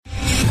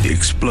the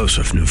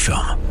explosive new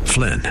film,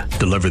 Flynn,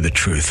 Deliver the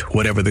Truth,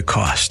 Whatever the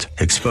Cost,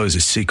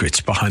 exposes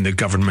secrets behind the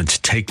government's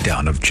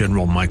takedown of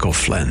General Michael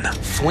Flynn.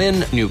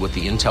 Flynn knew what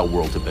the intel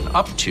world had been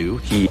up to.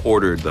 He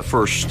ordered the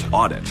first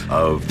audit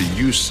of the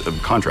use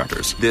of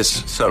contractors.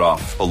 This set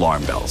off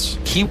alarm bells.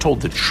 He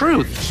told the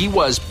truth. He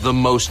was the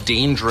most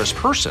dangerous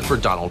person for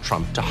Donald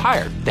Trump to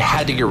hire. They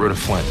had to get rid of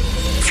Flynn.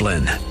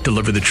 Flynn,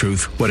 Deliver the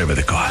Truth, Whatever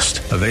the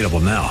Cost. Available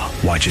now.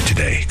 Watch it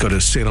today. Go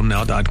to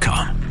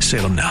salemnow.com.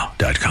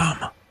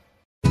 salemnow.com.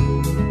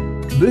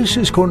 This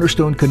is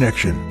Cornerstone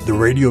Connection, the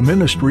radio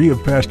ministry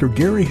of Pastor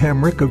Gary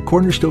Hamrick of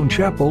Cornerstone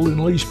Chapel in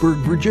Leesburg,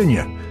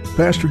 Virginia.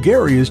 Pastor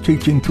Gary is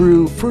teaching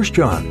through 1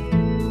 John. Real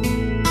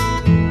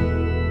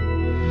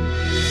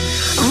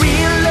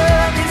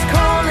love is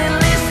calling,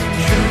 listen,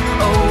 truth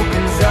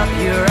opens up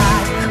your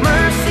eyes.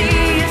 Mercy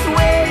is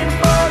waiting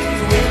for you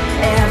with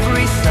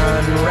every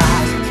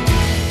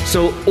sunrise.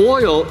 So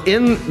oil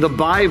in the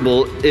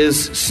Bible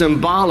is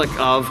symbolic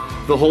of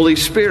the Holy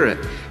Spirit.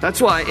 That's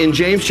why in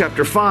James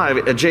chapter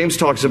 5, James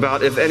talks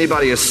about if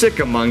anybody is sick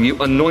among you,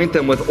 anoint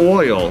them with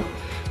oil,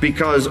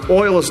 because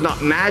oil is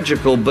not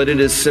magical, but it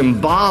is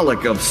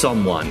symbolic of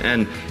someone,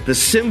 and the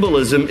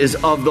symbolism is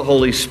of the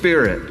Holy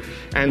Spirit.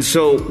 And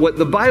so what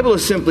the Bible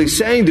is simply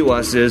saying to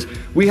us is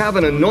we have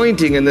an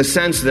anointing in the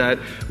sense that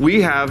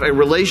we have a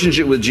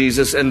relationship with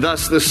Jesus, and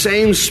thus the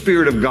same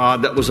Spirit of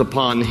God that was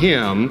upon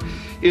him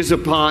is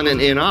upon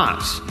and in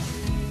us.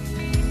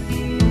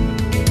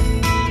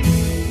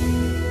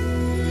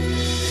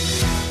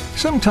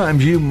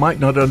 Sometimes you might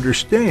not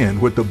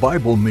understand what the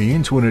Bible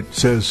means when it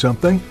says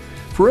something.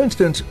 For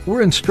instance,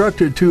 we're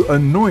instructed to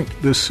anoint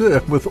the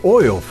sick with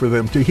oil for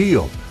them to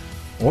heal.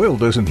 Oil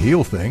doesn't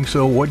heal things,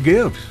 so what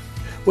gives?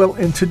 Well,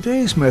 in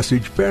today's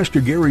message,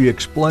 Pastor Gary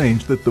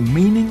explains that the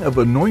meaning of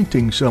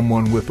anointing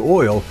someone with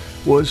oil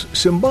was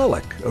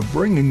symbolic of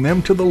bringing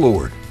them to the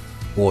Lord.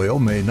 Oil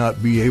may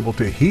not be able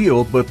to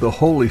heal, but the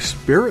Holy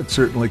Spirit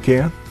certainly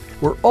can.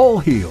 We're all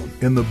healed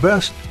in the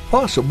best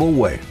possible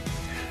way.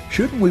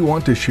 Shouldn't we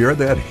want to share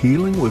that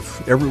healing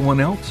with everyone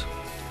else?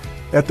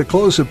 At the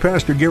close of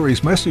Pastor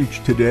Gary's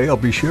message today, I'll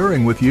be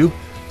sharing with you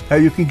how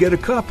you can get a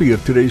copy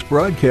of today's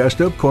broadcast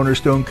of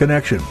Cornerstone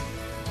Connection.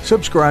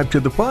 Subscribe to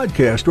the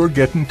podcast or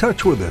get in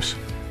touch with us.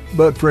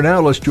 But for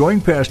now, let's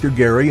join Pastor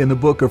Gary in the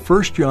book of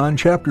 1 John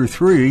chapter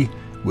 3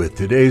 with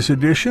today's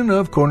edition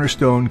of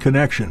Cornerstone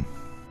Connection.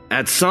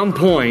 At some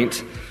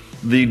point,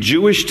 the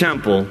Jewish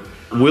temple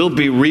will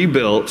be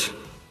rebuilt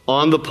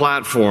on the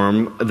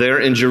platform there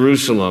in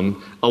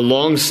Jerusalem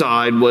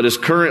alongside what is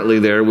currently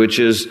there, which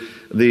is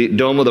the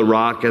Dome of the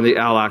Rock and the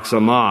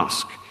Al-Aqsa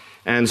Mosque.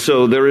 And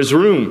so there is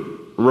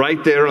room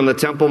right there on the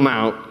Temple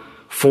Mount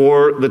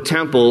for the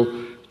temple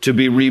to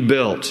be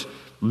rebuilt.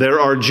 There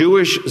are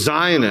Jewish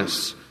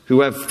Zionists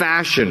who have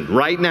fashioned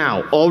right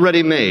now,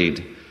 already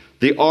made,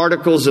 the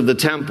articles of the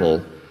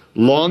temple,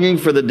 longing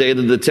for the day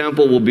that the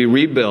temple will be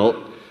rebuilt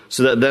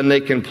so that then they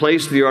can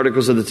place the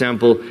articles of the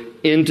temple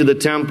into the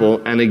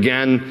temple and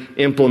again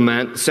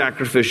implement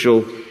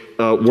sacrificial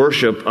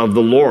worship of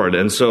the Lord.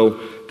 And so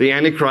the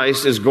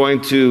Antichrist is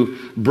going to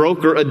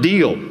broker a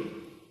deal,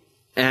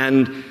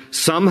 and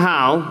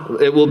somehow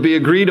it will be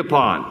agreed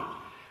upon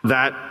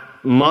that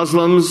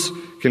Muslims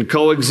can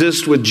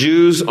coexist with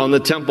Jews on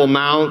the Temple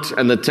Mount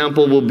and the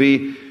temple will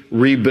be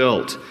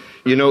rebuilt.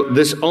 You know,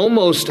 this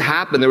almost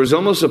happened. There was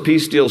almost a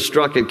peace deal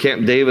struck at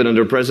Camp David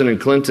under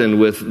President Clinton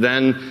with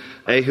then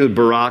Ehud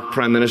Barak,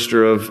 Prime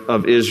Minister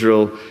of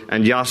Israel,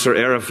 and Yasser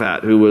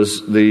Arafat, who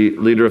was the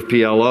leader of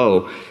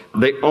PLO.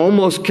 They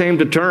almost came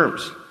to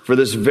terms for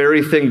this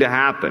very thing to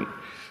happen.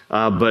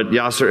 But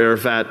Yasser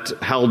Arafat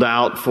held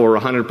out for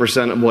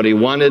 100% of what he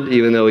wanted,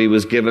 even though he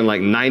was given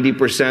like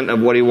 90% of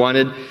what he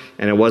wanted,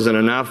 and it wasn't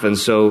enough, and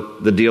so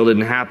the deal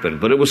didn't happen.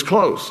 But it was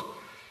close.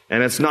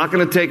 And it's not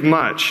going to take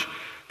much.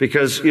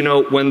 Because, you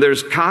know, when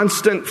there's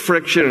constant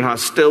friction and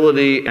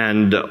hostility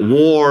and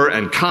war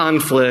and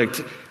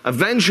conflict,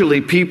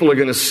 eventually people are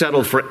going to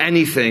settle for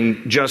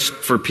anything just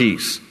for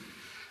peace.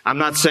 I'm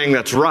not saying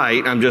that's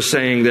right. I'm just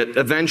saying that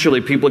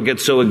eventually people get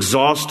so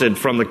exhausted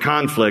from the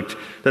conflict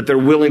that they're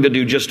willing to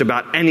do just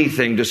about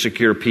anything to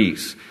secure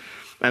peace.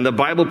 And the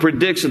Bible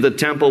predicts that the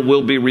temple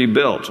will be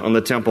rebuilt on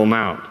the Temple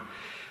Mount,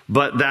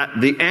 but that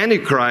the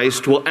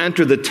Antichrist will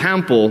enter the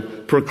temple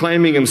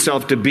proclaiming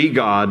himself to be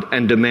God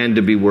and demand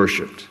to be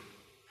worshipped.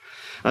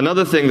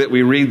 Another thing that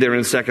we read there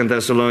in 2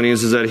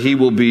 Thessalonians is that he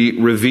will be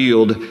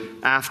revealed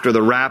after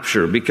the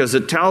rapture, because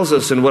it tells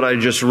us in what I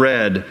just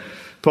read,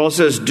 Paul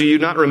says, "Do you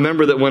not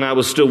remember that when I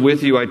was still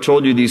with you, I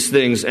told you these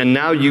things, and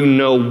now you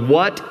know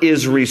what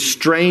is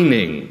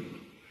restraining,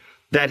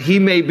 that he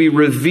may be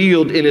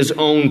revealed in his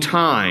own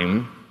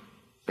time."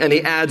 And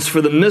he adds,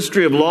 "For the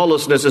mystery of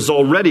lawlessness is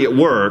already at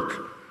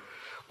work.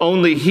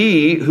 Only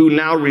he who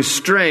now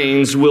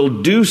restrains will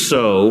do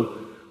so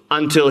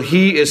until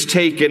he is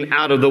taken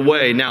out of the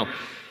way." Now,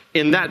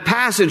 in that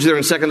passage there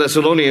in 2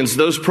 Thessalonians,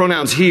 those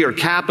pronouns he are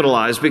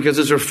capitalized because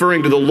it's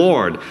referring to the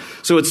Lord.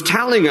 So it's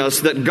telling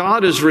us that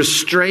God is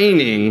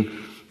restraining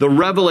the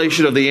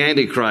revelation of the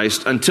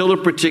Antichrist until a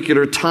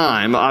particular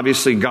time,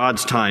 obviously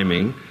God's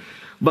timing,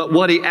 But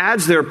what he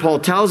adds there, Paul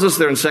tells us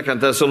there in 2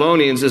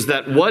 Thessalonians, is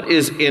that what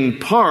is in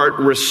part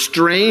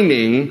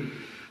restraining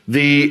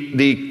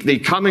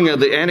the coming of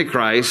the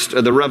Antichrist,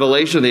 or the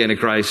revelation of the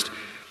Antichrist,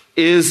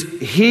 is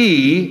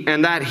he,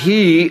 and that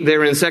he,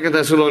 there in 2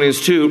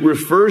 Thessalonians 2,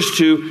 refers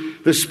to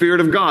the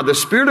Spirit of God. The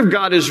Spirit of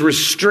God is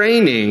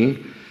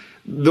restraining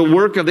the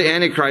work of the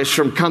Antichrist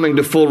from coming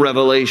to full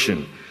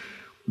revelation.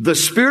 The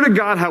Spirit of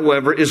God,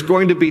 however, is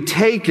going to be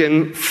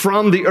taken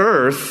from the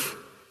earth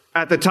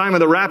at the time of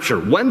the rapture.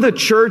 When the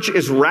church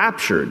is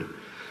raptured,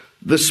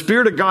 the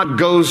Spirit of God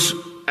goes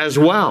as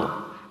well.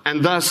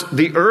 And thus,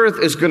 the earth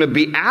is going to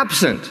be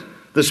absent,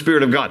 the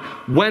Spirit of God.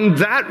 When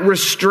that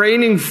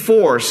restraining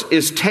force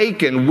is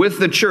taken with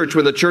the church,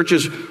 when the church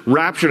is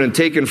raptured and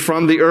taken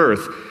from the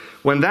earth,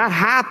 when that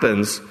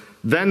happens,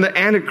 then the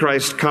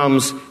Antichrist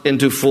comes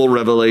into full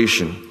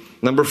revelation.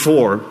 Number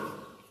 4,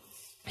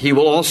 he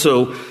will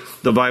also,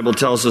 the Bible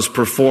tells us,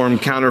 perform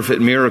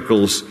counterfeit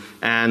miracles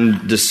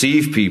and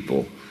deceive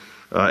people.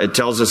 It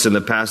tells us in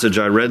the passage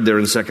I read there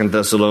in 2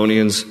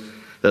 Thessalonians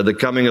that the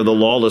coming of the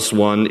lawless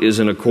one is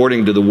in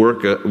according to the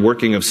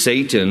working of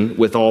Satan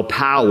with all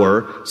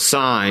power,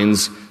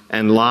 signs,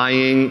 and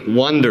lying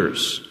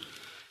wonders,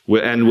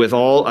 and with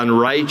all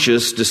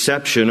unrighteous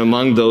deception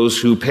among those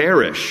who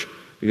perish,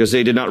 because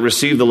they did not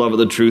receive the love of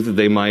the truth that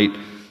they might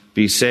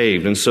be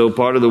saved. And so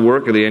part of the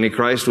work of the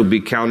Antichrist will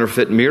be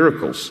counterfeit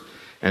miracles,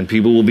 and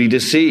people will be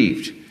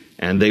deceived,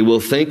 and they will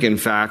think, in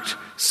fact,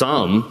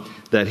 some,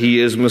 that he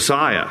is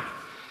Messiah.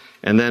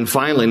 And then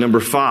finally, number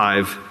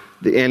 5,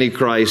 the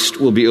Antichrist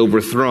will be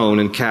overthrown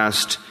and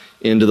cast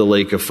into the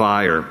lake of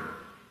fire.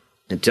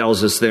 It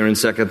tells us there in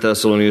 2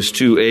 Thessalonians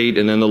 2:8,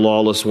 and then the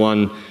lawless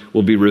one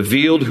will be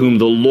revealed, whom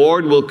the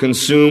Lord will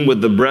consume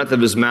with the breath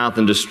of his mouth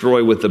and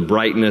destroy with the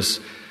brightness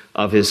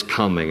of his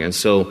coming. And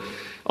so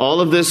all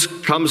of this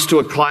comes to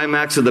a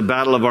climax of the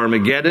Battle of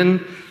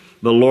Armageddon.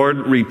 The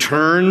Lord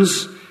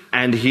returns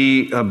and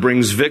he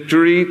brings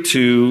victory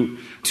to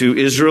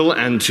Israel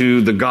and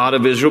to the God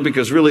of Israel,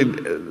 because really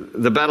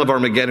the Battle of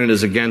Armageddon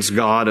is against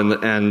God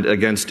and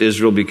against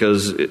Israel,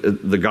 because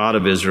the God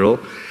of Israel.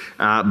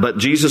 But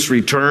Jesus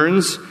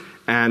returns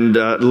and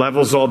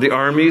levels all the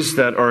armies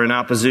that are in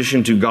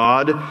opposition to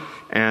God,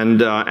 and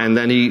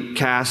then he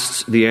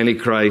casts the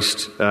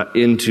Antichrist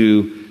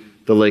into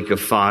the lake of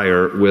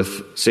fire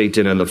with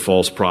Satan and the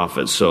false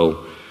prophets.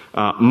 So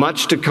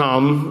much to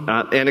come.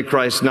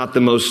 Antichrist, not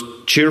the most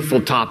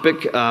cheerful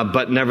topic,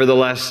 but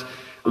nevertheless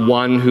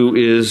one who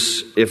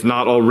is, if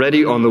not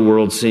already on the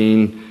world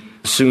scene,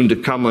 soon to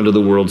come onto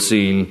the world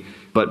scene.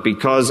 But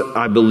because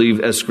I believe,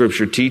 as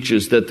Scripture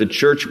teaches, that the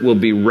church will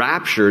be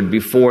raptured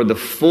before the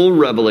full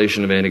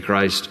revelation of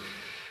Antichrist,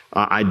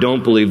 I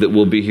don't believe that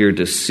we'll be here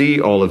to see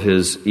all of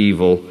his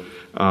evil,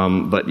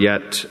 but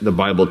yet the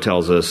Bible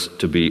tells us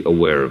to be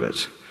aware of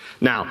it.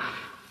 Now,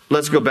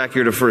 let's go back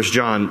here to 1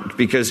 John,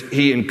 because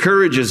he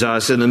encourages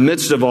us in the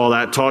midst of all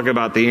that talk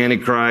about the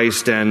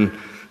Antichrist, and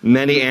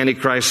many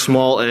Antichrists,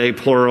 small a,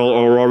 plural,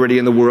 are already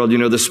in the world. You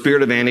know, the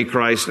spirit of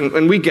Antichrist.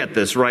 And we get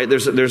this, right?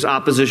 There's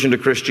opposition to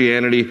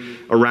Christianity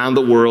around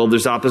the world.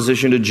 There's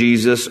opposition to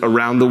Jesus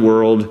around the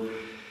world.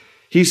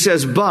 He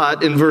says,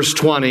 but, in verse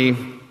 20,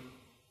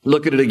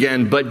 look at it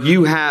again, but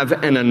you have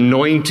an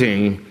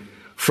anointing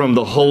from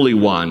the Holy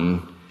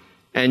One,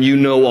 and you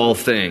know all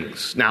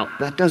things. Now,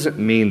 that doesn't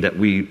mean that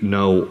we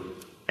know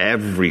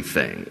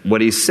everything.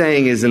 What he's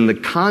saying is, in the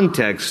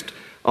context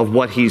of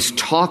what he's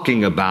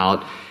talking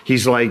about,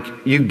 he's like,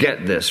 you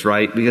get this,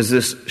 right? Because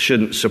this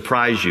shouldn't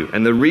surprise you.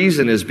 And the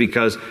reason is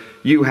because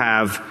you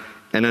have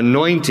an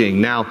anointing.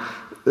 Now,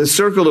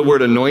 circle the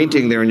word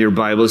anointing there in your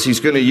Bibles.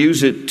 He's going to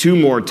use it 2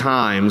 more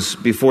times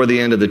before the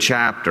end of the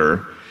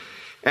chapter.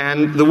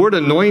 And the word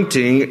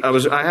anointing,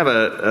 I have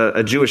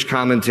a Jewish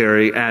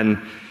commentary,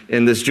 and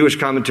in this Jewish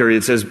commentary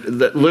it says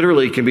that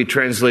literally can be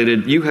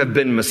translated, you have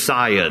been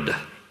Messiahed.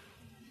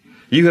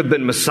 You have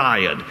been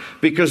Messiahed.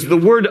 Because the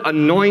word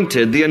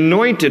anointed, the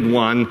anointed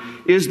one,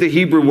 is the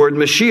Hebrew word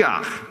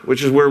Mashiach,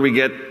 which is where we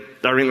get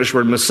our English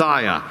word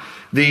Messiah.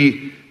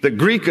 The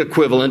Greek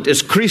equivalent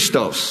is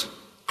Christos,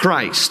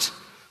 Christ.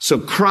 So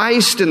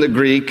Christ in the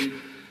Greek,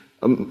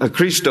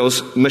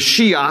 Christos,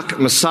 Mashiach,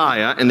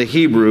 Messiah in the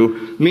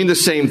Hebrew, mean the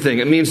same thing.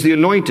 It means the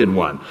anointed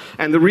one.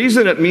 And the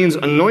reason it means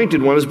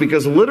anointed one is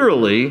because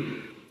literally,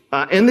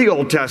 in the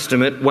Old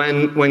Testament,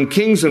 when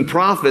kings and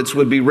prophets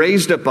would be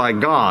raised up by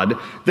God,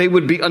 they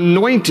would be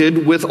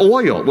anointed with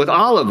oil, with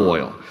olive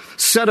oil,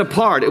 set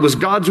apart. It was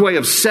God's way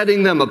of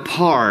setting them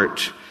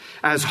apart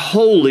as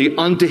holy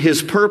unto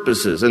his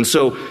purposes. And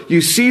so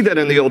you see that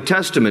in the Old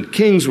Testament,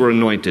 kings were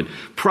anointed,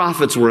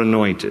 prophets were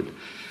anointed.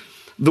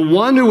 The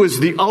one who is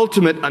the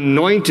ultimate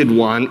anointed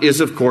one is,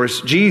 of course,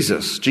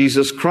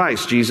 Jesus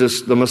Christ,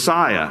 Jesus the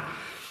Messiah.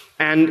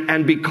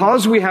 And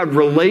because we have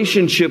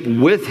relationship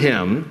with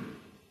him,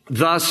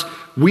 thus,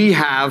 we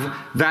have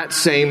that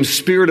same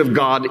Spirit of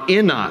God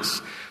in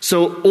us.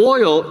 So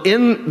oil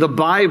in the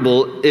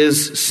Bible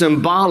is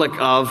symbolic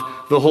of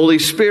the Holy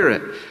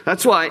Spirit.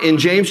 That's why in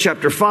James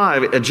chapter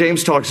 5,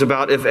 James talks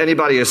about if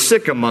anybody is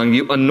sick among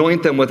you,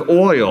 anoint them with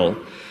oil.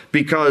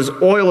 because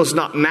oil is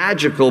not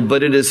magical,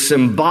 but it is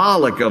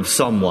symbolic of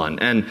someone.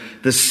 And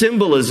the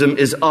symbolism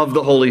is of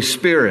the Holy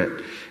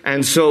Spirit.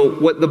 And so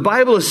what the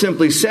Bible is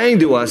simply saying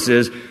to us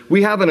is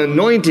we have an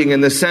anointing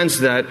in the sense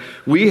that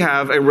we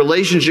have a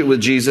relationship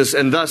with Jesus,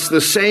 and thus the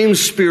same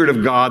Spirit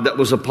of God that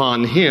was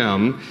upon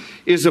him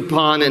is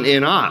upon and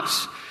in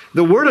us.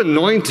 The word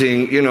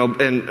anointing,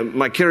 and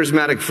my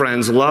charismatic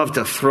friends love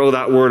to throw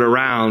that word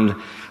around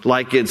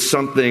like it's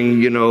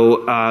something,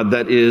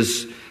 that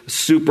is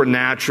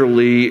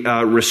supernaturally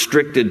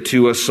restricted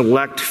to a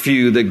select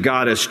few that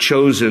God has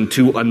chosen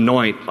to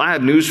anoint. I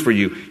have news for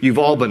you. You've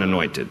all been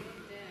anointed.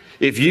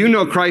 If you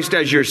know Christ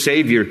as your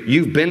Savior,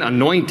 you've been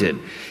anointed.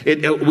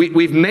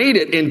 We've made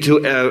it into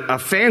a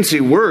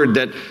fancy word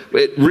that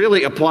it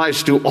really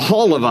applies to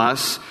all of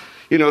us.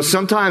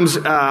 Sometimes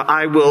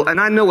I will,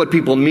 and I know what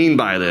people mean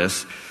by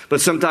this,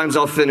 but sometimes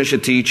I'll finish a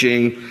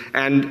teaching,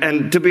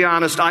 and to be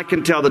honest, I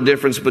can tell the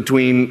difference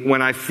between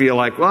when I feel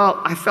like,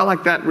 I felt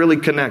like that really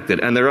connected,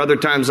 and there are other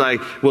times I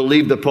will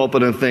leave the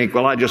pulpit and think,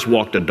 I just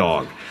walked a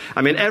dog.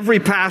 I mean, every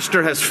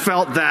pastor has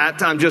felt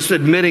that. I'm just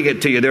admitting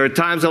it to you. There are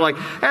times I'm like,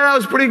 hey, that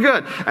was pretty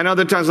good. And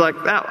other times like,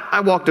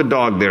 I walked a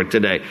dog there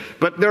today.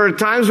 But there are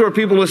times where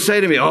people will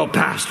say to me, oh,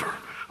 pastor,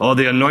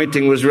 the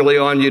anointing was really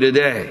on you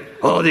today.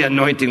 Oh, the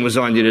anointing was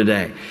on you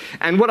today.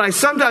 And what I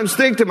sometimes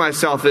think to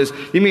myself is,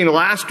 you mean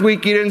last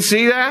week you didn't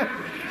see that?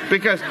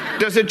 Because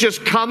does it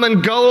just come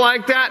and go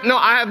like that? No,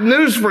 I have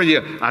news for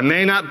you. I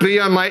may not be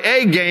on my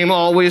A game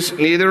always,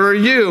 neither are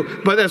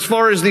you. But as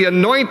far as the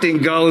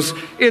anointing goes,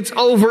 it's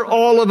over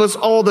all of us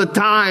all the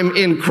time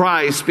in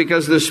Christ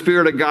because the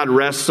Spirit of God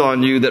rests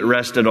on you that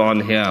rested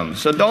on him.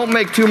 So don't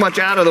make too much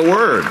out of the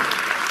word.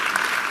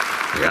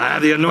 I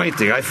have the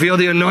anointing. I feel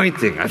the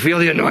anointing. I feel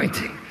the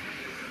anointing.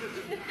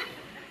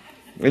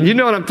 And you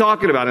know what I'm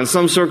talking about. In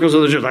some circles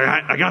of the church,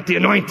 I got the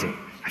anointing.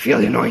 I feel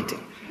the anointing.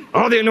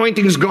 Oh, the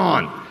anointing's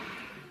gone.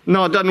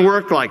 No, it doesn't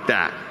work like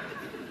that.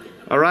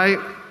 All right?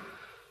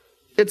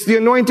 It's the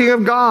anointing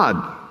of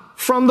God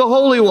from the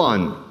Holy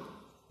One.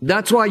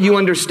 That's why you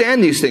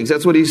understand these things.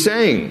 That's what he's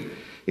saying.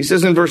 He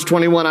says in verse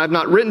 21, I have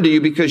not written to you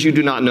because you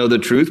do not know the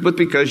truth, but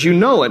because you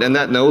know it, and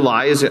that no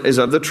lie is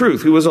of the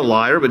truth. Who is a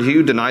liar but he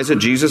who denies that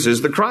Jesus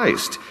is the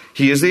Christ?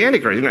 He is the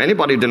Antichrist.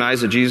 Anybody who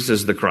denies that Jesus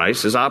is the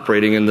Christ is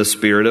operating in the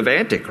spirit of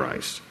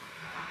Antichrist.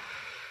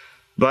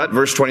 But,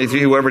 verse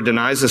 23, whoever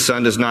denies the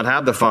Son does not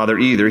have the Father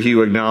either. He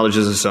who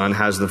acknowledges the Son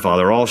has the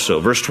Father also.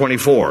 Verse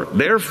 24,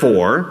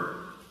 therefore,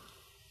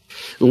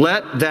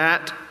 let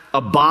that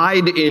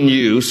abide in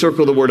you.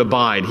 Circle the word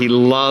abide. He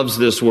loves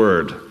this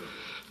word.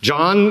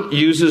 John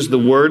uses the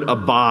word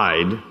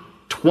abide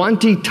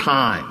 20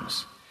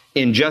 times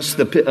in just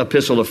the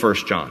epistle of 1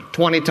 John.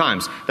 20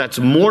 times. That's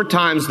more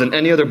times than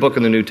any other book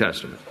in the New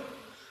Testament.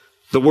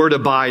 The word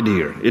abide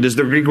here. It is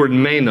the Greek word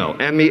meno,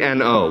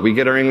 M-E-N-O. We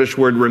get our English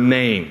word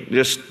remain.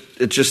 It's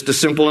just a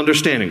simple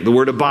understanding. The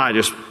word abide,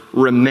 just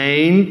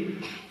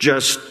remain,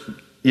 just,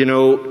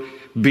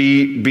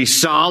 be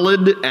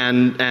solid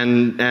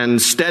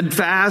and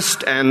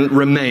steadfast and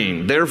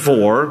remain.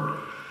 Therefore,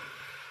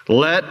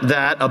 let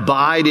that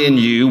abide in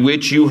you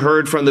which you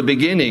heard from the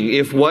beginning.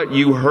 If what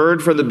you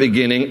heard from the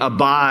beginning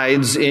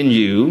abides in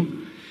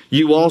you,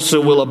 you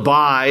also will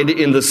abide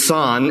in the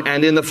Son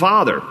and in the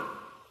Father.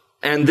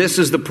 And this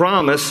is the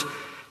promise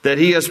that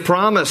he has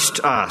promised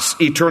us,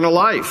 eternal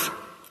life.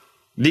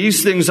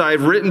 These things I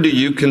have written to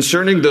you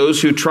concerning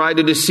those who try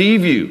to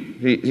deceive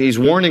you. He's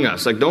warning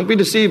us, don't be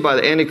deceived by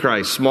the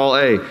Antichrist, small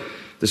a,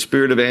 the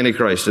spirit of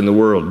Antichrist in the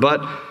world.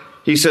 But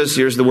he says,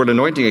 here's the word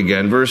anointing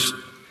again, verse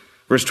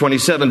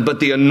 27, but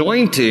the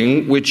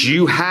anointing which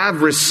you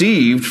have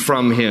received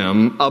from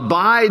him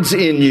abides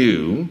in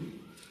you,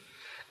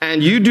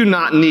 and you do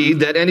not need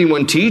that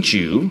anyone teach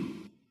you.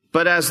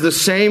 But as the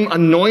same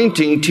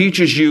anointing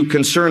teaches you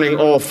concerning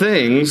all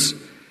things,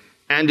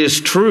 and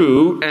is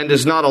true, and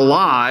is not a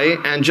lie,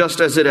 and just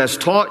as it has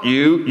taught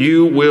you,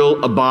 you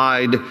will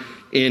abide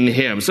in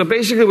him. So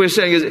basically what we're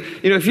saying is,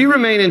 if you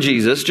remain in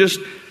Jesus, just,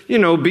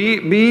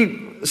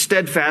 be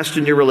steadfast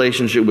in your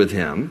relationship with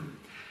him.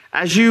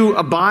 As you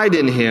abide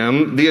in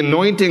him, the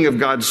anointing of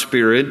God's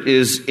Spirit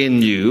is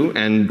in you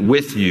and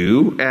with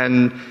you,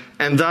 and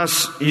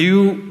thus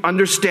you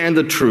understand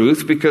the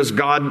truth because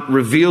God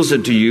reveals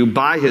it to you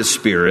by his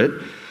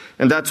Spirit.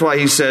 And that's why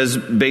he says,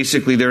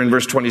 basically there in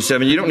verse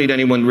 27, you don't need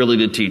anyone really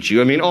to teach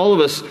you. All of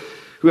us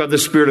who have the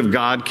Spirit of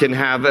God can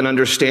have an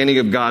understanding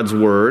of God's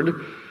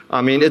Word.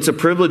 It's a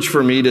privilege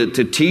for me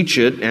to teach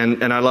it,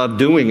 and I love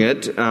doing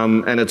it,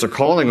 and it's a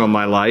calling on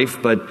my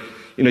life, but,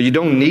 you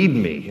don't need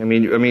me.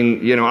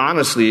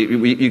 Honestly,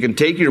 you can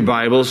take your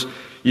Bibles,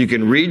 you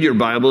can read your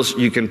Bibles,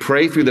 you can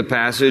pray through the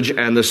passage,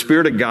 and the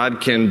Spirit of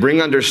God can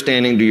bring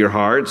understanding to your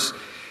hearts.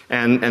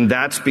 And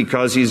that's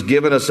because he's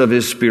given us of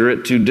his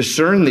Spirit to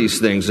discern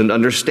these things and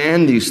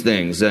understand these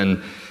things.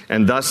 And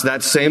thus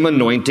that same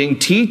anointing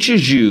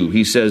teaches you,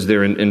 he says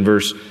there in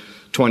verse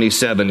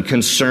 27,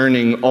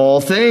 concerning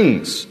all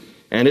things.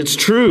 And it's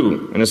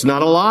true, and it's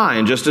not a lie.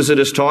 And just as it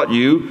has taught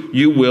you,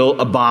 you will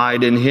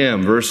abide in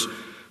him. Verse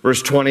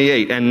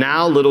 28, and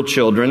now, little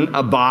children,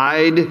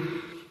 abide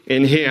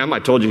in him, I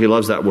told you he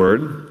loves that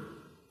word,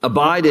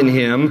 abide in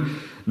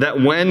him,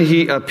 that when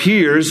he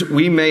appears,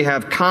 we may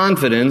have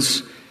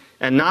confidence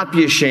and not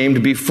be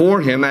ashamed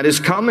before him at his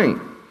coming.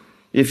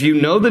 If you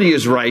know that he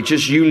is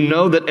righteous, you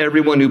know that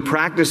everyone who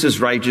practices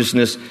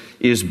righteousness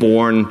is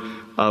born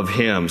of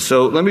him.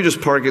 So let me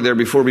just park it there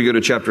before we go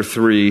to chapter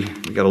 3.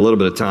 We've got a little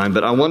bit of time,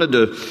 but I wanted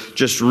to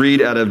just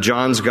read out of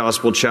John's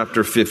Gospel,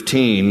 chapter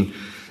 15,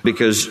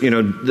 because,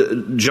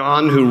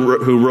 John,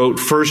 who wrote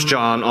 1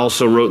 John,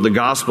 also wrote the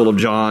Gospel of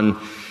John,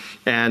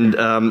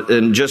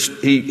 and just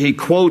he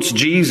quotes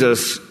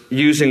Jesus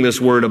using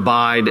this word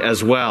abide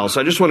as well.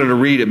 So I just wanted to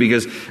read it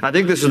because I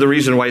think this is the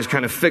reason why he's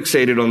kind of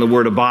fixated on the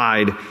word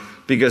abide,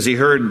 because he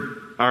heard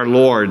our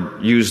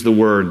Lord use the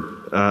word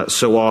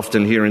so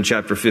often here in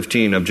chapter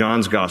 15 of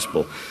John's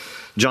Gospel.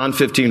 John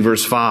 15,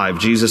 verse 5,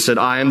 Jesus said,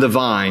 I am the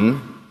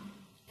vine,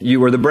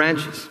 you are the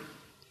branches.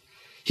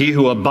 He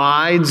who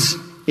abides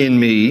in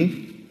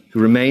me, who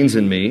remains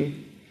in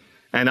me,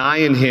 and I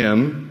in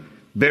him,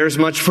 bears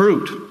much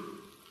fruit.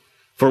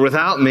 For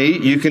without me,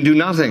 you can do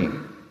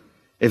nothing.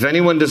 If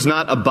anyone does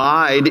not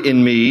abide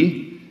in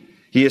me,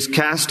 he is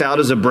cast out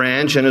as a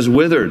branch and is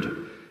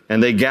withered,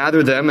 and they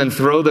gather them and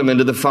throw them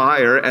into the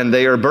fire, and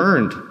they are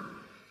burned.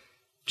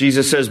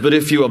 Jesus says, but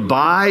if you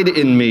abide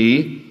in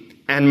me,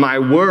 and my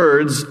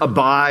words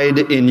abide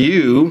in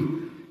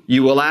you,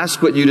 you will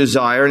ask what you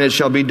desire, and it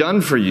shall be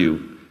done for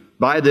you.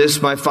 By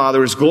this my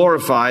Father is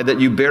glorified, that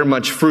you bear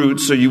much fruit,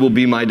 so you will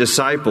be my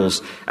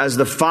disciples. As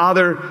the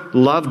Father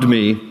loved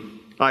me,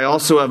 I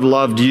also have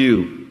loved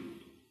you.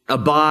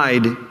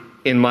 Abide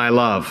in my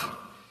love.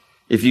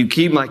 If you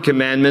keep my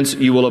commandments,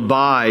 you will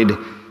abide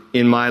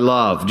in my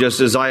love, just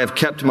as I have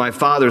kept my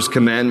Father's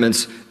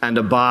commandments and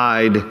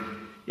abide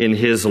in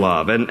his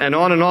love. And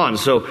on and on.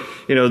 So,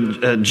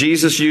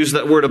 Jesus used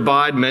that word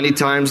abide many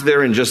times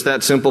there in just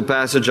that simple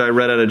passage I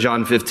read out of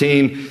John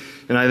 15.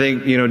 And I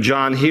think,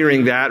 John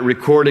hearing that,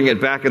 recording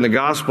it back in the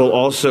gospel,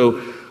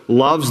 also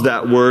loves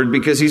that word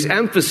because he's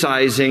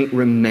emphasizing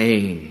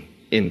remain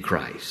in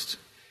Christ.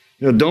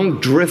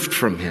 Don't drift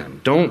from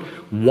him. Don't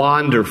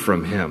wander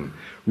from him.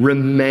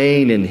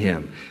 Remain in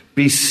him.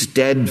 Be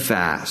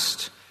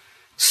steadfast.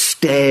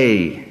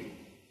 Stay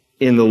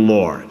in the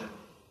Lord.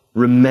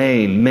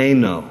 Remain,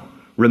 meno.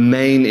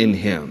 Remain in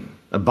him.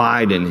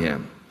 Abide in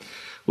him.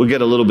 We'll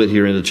get a little bit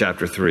here into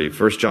chapter 3.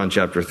 1 John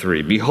chapter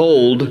 3.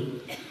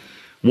 Behold,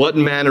 what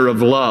manner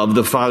of love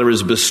the Father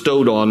has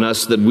bestowed on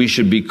us that we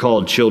should be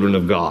called children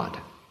of God.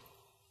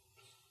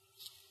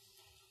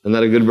 Isn't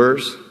that a good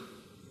verse?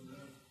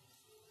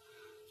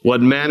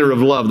 What manner of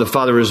love the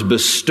Father has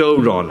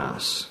bestowed on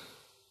us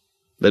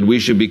that we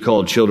should be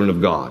called children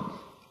of God.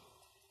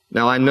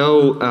 Now, I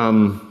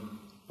know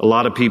a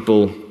lot of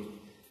people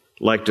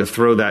like to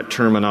throw that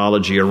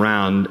terminology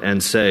around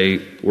and say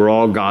we're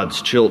all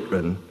God's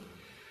children.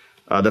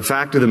 The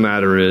fact of the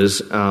matter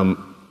is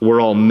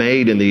we're all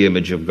made in the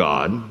image of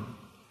God.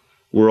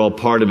 We're all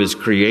part of his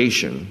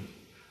creation,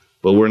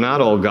 but we're not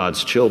all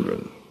God's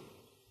children.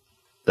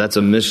 That's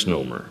a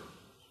misnomer.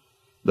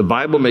 The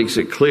Bible makes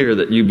it clear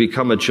that you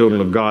become a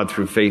children of God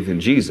through faith in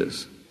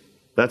Jesus.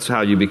 That's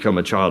how you become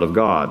a child of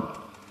God.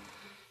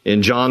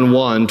 In John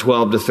 1,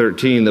 12 to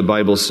 13, the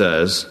Bible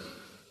says,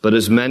 but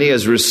as many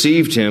as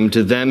received him,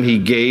 to them he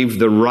gave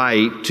the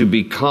right to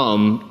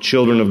become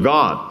children of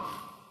God,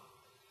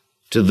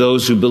 to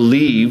those who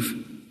believe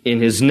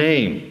in his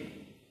name,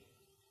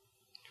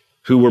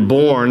 who were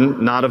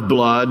born not of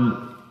blood,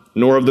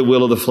 nor of the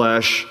will of the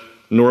flesh,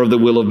 nor of the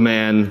will of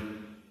man,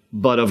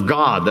 but of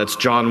God. That's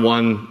John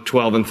 1,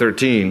 12 and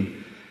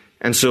 13.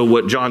 And so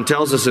what John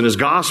tells us in his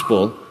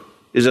gospel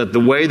is that the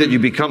way that you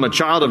become a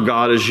child of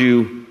God is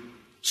you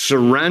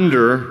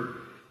surrender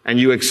and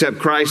you accept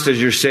Christ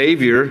as your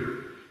Savior,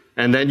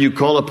 and then you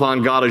call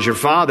upon God as your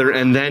Father,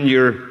 and then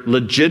you're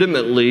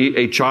legitimately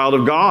a child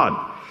of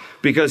God.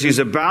 Because he's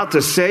about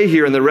to say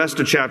here in the rest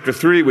of chapter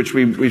 3, which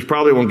we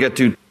probably won't get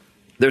to,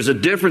 there's a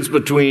difference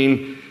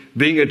between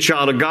being a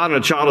child of God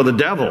and a child of the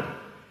devil.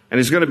 And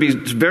he's going to be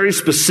very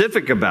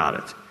specific about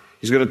it.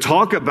 He's going to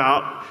talk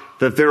about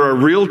that there are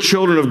real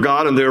children of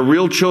God and there are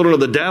real children of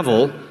the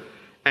devil,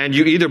 and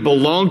you either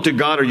belong to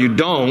God or you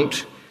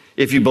don't.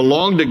 If you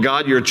belong to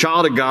God, you're a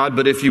child of God,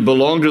 but if you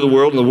belong to the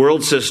world and the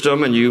world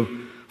system and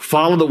you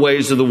follow the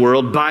ways of the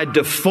world, by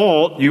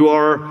default, you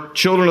are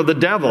children of the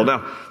devil.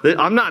 Now,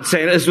 I'm not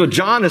saying this is what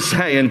John is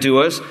saying to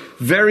us.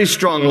 Very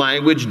strong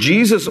language.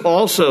 Jesus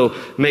also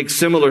makes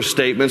similar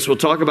statements. We'll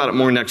talk about it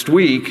more next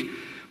week.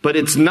 But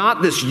it's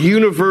not this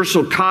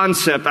universal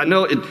concept. I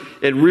know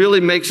it really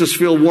makes us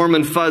feel warm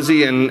and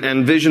fuzzy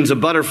and visions of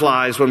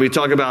butterflies when we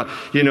talk about,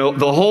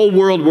 the whole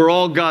world, we're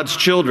all God's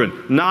children.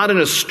 Not in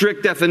a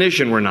strict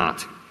definition, we're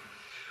not.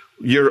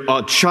 You're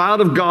a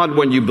child of God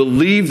when you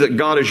believe that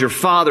God is your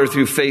Father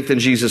through faith in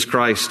Jesus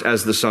Christ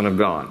as the Son of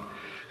God,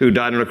 who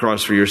died on a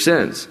cross for your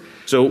sins.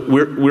 So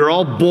we're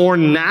all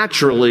born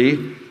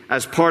naturally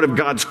as part of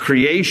God's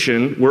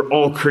creation. We're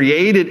all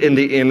created in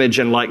the image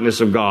and likeness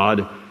of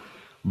God.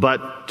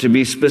 But to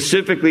be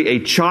specifically a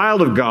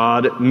child of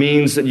God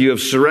means that you have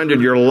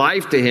surrendered your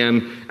life to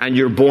Him and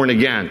you're born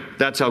again.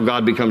 That's how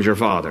God becomes your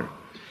Father.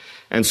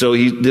 And so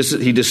he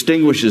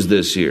distinguishes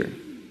this here.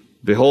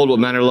 Behold, what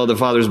manner of love the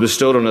Father has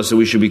bestowed on us, that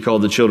we should be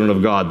called the children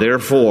of God.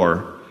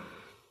 Therefore,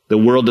 the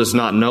world does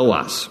not know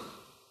us,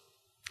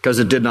 because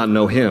it did not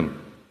know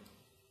Him.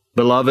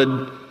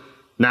 Beloved,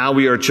 now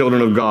we are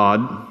children of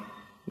God.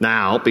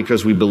 Now,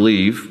 because we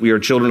believe, we are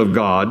children of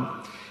God.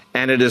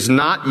 And it has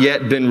not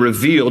yet been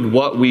revealed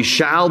what we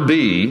shall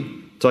be,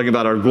 talking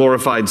about our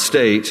glorified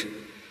state.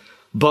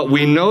 But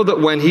we know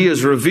that when He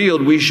is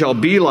revealed, we shall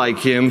be like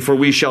Him, for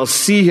we shall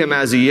see Him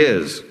as He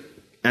is.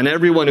 And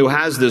everyone who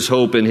has this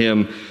hope in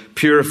Him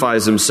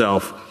purifies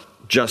himself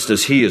just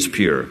as He is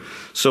pure.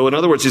 So in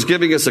other words, He's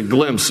giving us a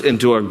glimpse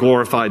into our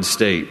glorified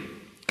state.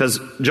 Because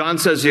John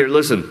says here,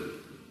 listen,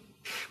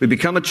 we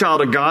become a child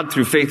of God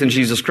through faith in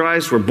Jesus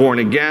Christ. We're born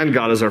again.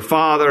 God is our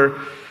Father.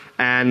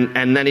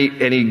 And then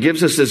he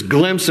gives us this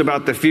glimpse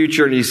about the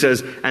future, and he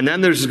says, and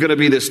then there's going to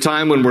be this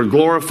time when we're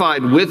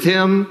glorified with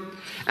Him,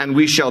 and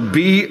we shall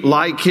be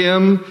like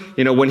Him.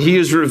 You know, when He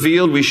is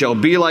revealed, we shall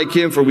be like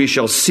Him, for we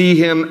shall see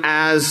Him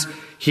as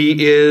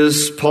He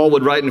is. Paul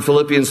would write in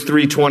Philippians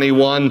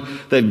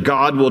 3:21 that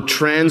God will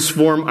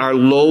transform our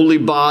lowly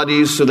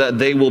bodies so that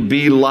they will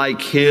be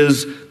like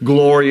His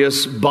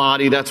glorious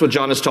body. That's what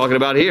John is talking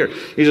about here.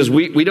 He says,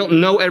 we don't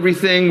know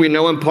everything. We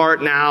know in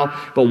part now,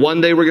 but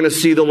one day we're going to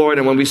see the Lord.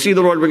 And when we see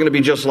the Lord, we're going to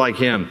be just like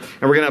Him.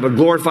 And we're going to have a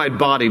glorified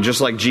body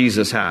just like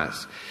Jesus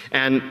has.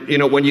 And, you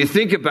know, when you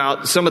think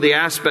about some of the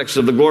aspects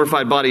of the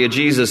glorified body of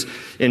Jesus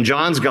in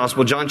John's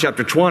gospel, John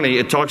chapter 20,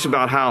 it talks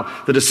about how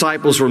the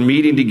disciples were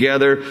meeting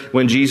together.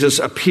 When Jesus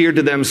appeared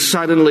to them,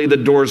 suddenly the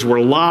doors were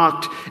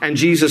locked, and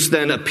Jesus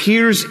then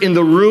appears in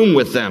the room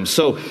with them.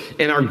 So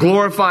in our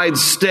glorified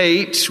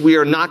state, we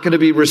are not going to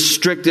be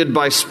restricted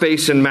by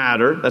space and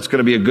matter. That's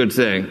going to be a good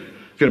thing.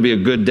 It's going to be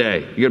a good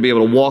day. You're going to be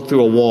able to walk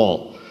through a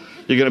wall.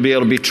 You're going to be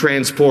able to be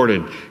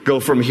transported, go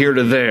from here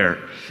to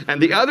there. And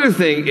the other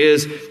thing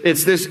is,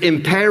 it's this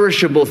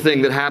imperishable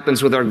thing that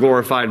happens with our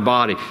glorified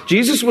body.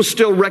 Jesus was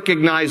still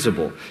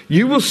recognizable.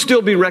 You will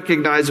still be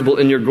recognizable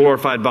in your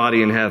glorified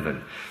body in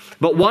heaven.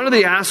 But one of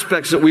the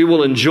aspects that we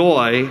will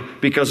enjoy,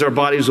 because our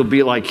bodies will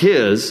be like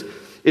His,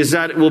 is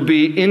that it will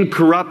be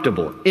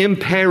incorruptible,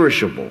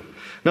 imperishable.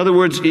 In other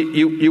words,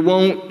 you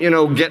won't,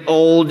 get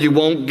old, you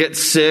won't get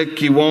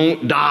sick, you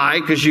won't die,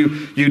 because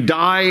you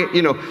die,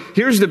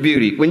 here's the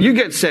beauty. When you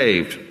get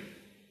saved,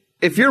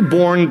 if you're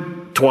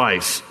born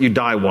twice, you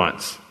die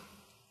once.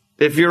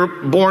 If you're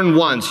born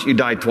once, you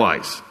die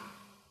twice.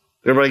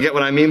 Everybody get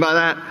what I mean by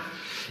that?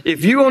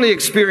 If you only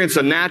experience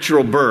a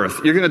natural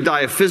birth, you're going to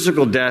die a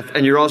physical death,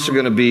 and you're also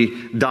going to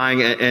be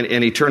dying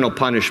an eternal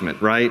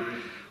punishment, right?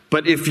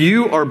 But if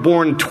you are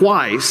born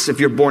twice, if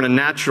you're born a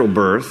natural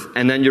birth,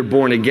 and then you're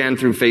born again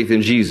through faith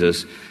in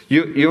Jesus,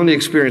 you only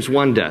experience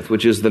one death,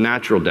 which is the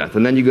natural death.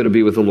 And then you go to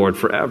be with the Lord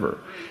forever.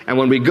 And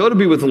when we go to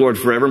be with the Lord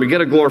forever, and we get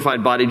a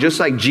glorified body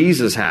just like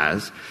Jesus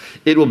has,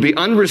 it will be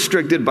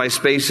unrestricted by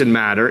space and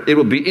matter. It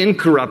will be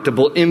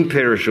incorruptible,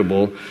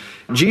 imperishable.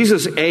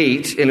 Jesus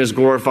ate in His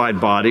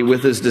glorified body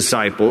with His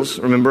disciples,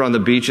 remember, on the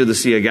beach of the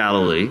Sea of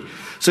Galilee.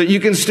 So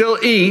you can still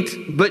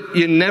eat, but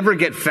you never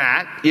get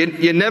fat.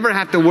 You never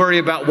have to worry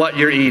about what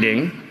you're eating.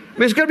 I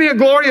mean, it's going to be a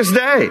glorious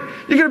day.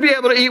 You're going to be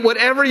able to eat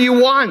whatever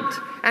you want,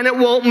 and it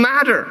won't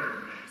matter,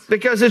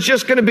 because it's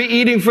just going to be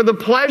eating for the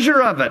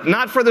pleasure of it,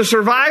 not for the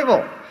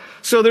survival.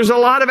 So there's a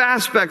lot of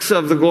aspects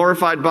of the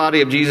glorified body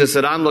of Jesus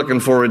that I'm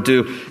looking forward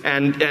to.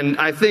 And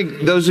I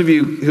think those of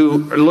you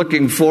who are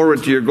looking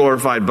forward to your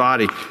glorified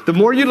body, the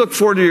more you look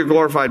forward to your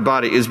glorified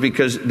body is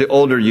because the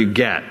older you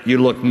get, you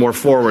look more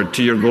forward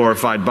to your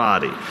glorified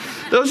body.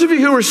 Those of you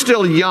who are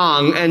still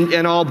young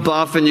and all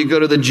buff, and you go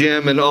to the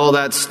gym and all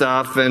that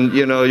stuff, and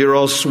you're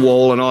all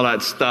swole and all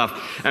that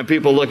stuff, and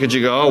people look at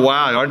you and go, oh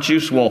wow, aren't you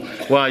swole?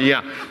 Well,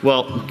 yeah.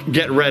 Well,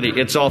 get ready.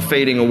 It's all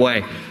fading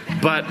away.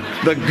 But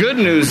the good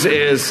news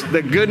is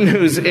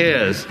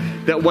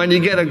that when you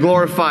get a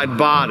glorified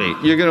body,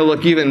 you're going to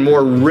look even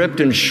more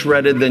ripped and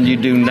shredded than you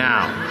do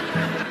now.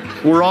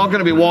 We're all going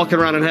to be walking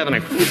around in heaven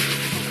like,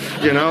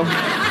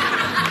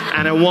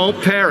 and it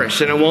won't perish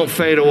and it won't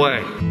fade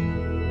away.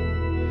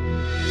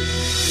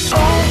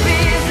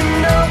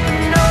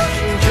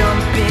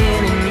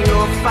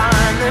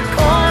 Find the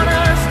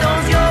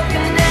cornerstones, your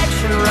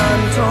connection, run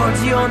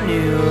towards your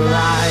new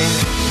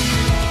life.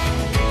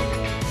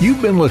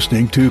 You've been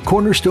listening to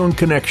Cornerstone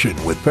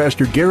Connection with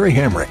Pastor Gary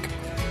Hamrick.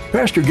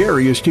 Pastor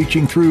Gary is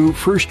teaching through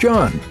 1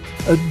 John,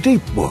 a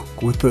deep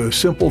book with the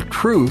simple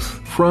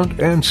truth front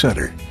and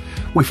center.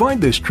 We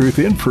find this truth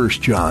in 1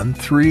 John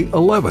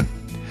 3:11.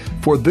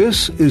 For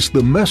this is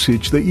the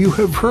message that you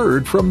have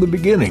heard from the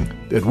beginning,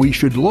 that we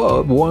should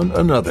love one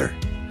another.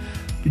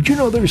 Did you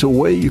know there's a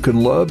way you can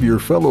love your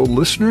fellow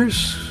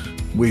listeners?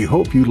 We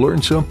hope you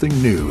learned something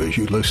new as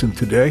you listened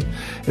today,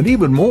 and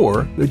even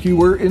more, that you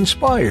were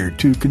inspired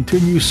to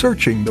continue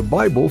searching the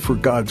Bible for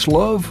God's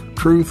love,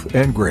 truth,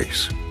 and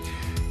grace.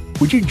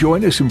 Would you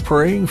join us in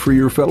praying for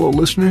your fellow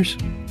listeners?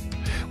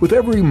 With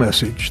every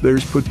message,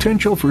 there's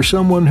potential for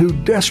someone who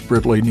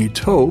desperately needs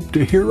hope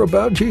to hear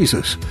about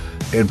Jesus.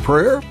 And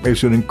prayer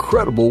is an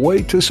incredible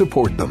way to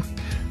support them,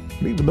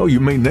 even though you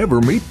may never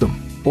meet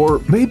them.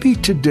 Or maybe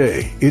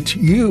today it's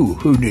you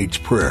who needs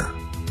prayer.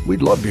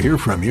 We'd love to hear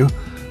from you.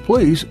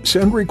 Please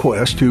send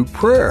requests to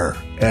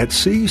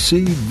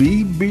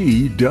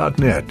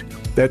prayer@ccvb.net.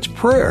 That's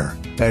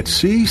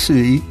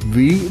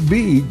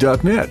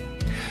prayer@ccvb.net.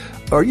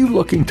 Are you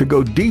looking to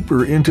go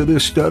deeper into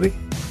this study?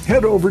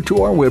 Head over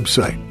to our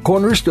website,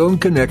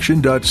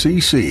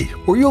 cornerstoneconnection.cc,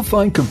 where you'll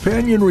find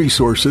companion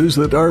resources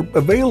that are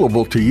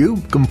available to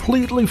you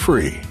completely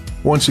free.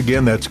 Once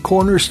again, that's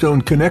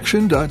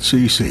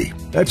cornerstoneconnection.cc.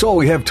 That's all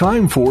we have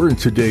time for in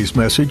today's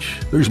message.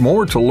 There's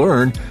more to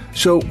learn,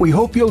 so we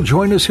hope you'll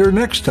join us here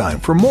next time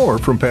for more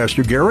from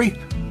Pastor Gary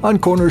on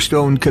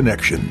Cornerstone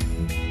Connection.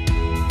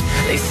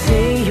 They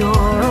say you're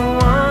a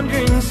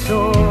wandering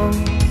soul,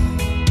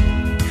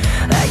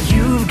 that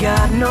you've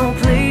got no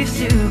place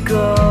to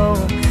go,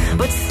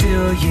 but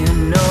still you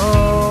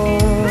know,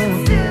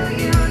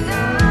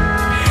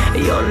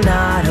 you're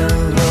not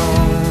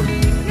alone.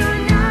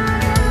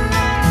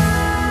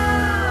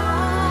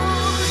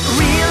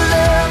 Real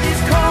love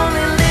is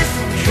calling,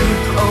 listen,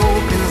 truth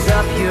opens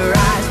up your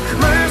eyes.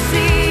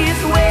 Mercy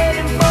is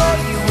waiting for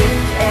you with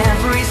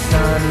every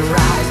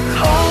sunrise.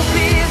 Hope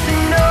is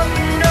an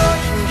open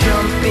ocean,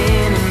 jump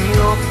in and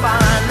you'll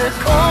find the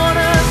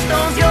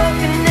cornerstones, your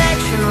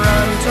connection,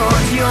 run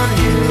towards your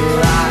new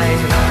life.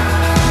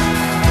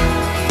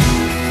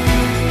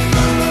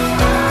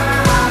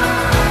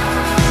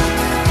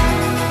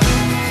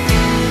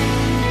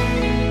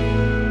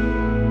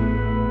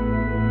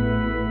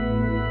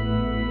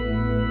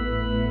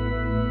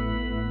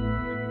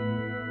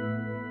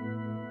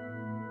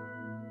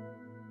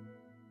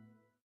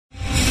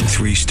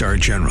 Three-star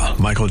General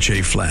Michael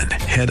J. Flynn,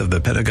 head of the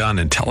Pentagon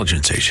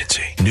Intelligence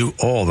Agency, knew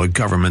all the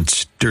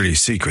government's dirty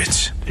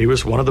secrets. He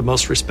was one of the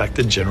most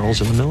respected generals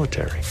in the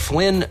military.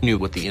 Flynn knew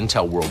what the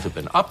intel world had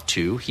been up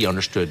to. He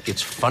understood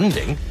its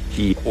funding.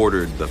 He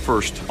ordered the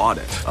first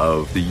audit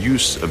of the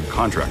use of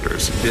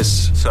contractors.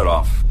 This set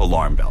off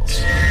alarm bells.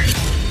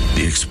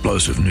 The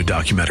explosive new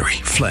documentary,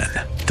 Flynn,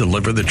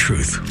 Deliver the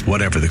Truth,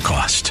 Whatever the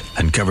Cost,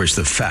 uncovers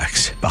the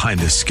facts behind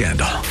this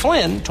scandal.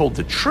 Flynn told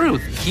the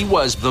truth. He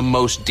was the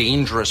most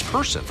dangerous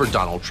person for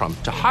Donald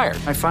Trump to hire.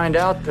 I find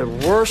out the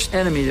worst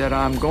enemy that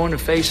I'm going to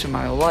face in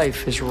my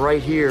life is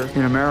right here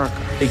in America.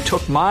 They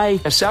took my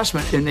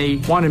assessment and they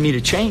wanted me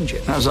to change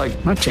it. And I was like,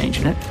 I'm not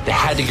changing it. They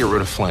had to get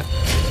rid of Flynn.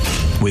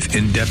 With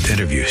in-depth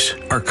interviews,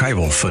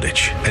 archival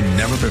footage, and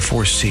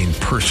never-before-seen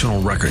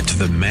personal records of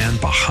the man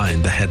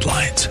behind the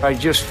headlines. I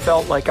just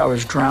felt like I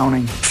was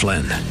drowning.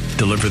 Flynn,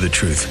 Deliver the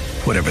Truth,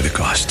 Whatever the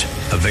Cost.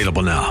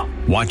 Available now.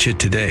 Watch it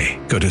today.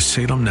 Go to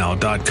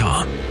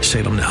salemnow.com.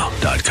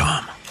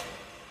 salemnow.com.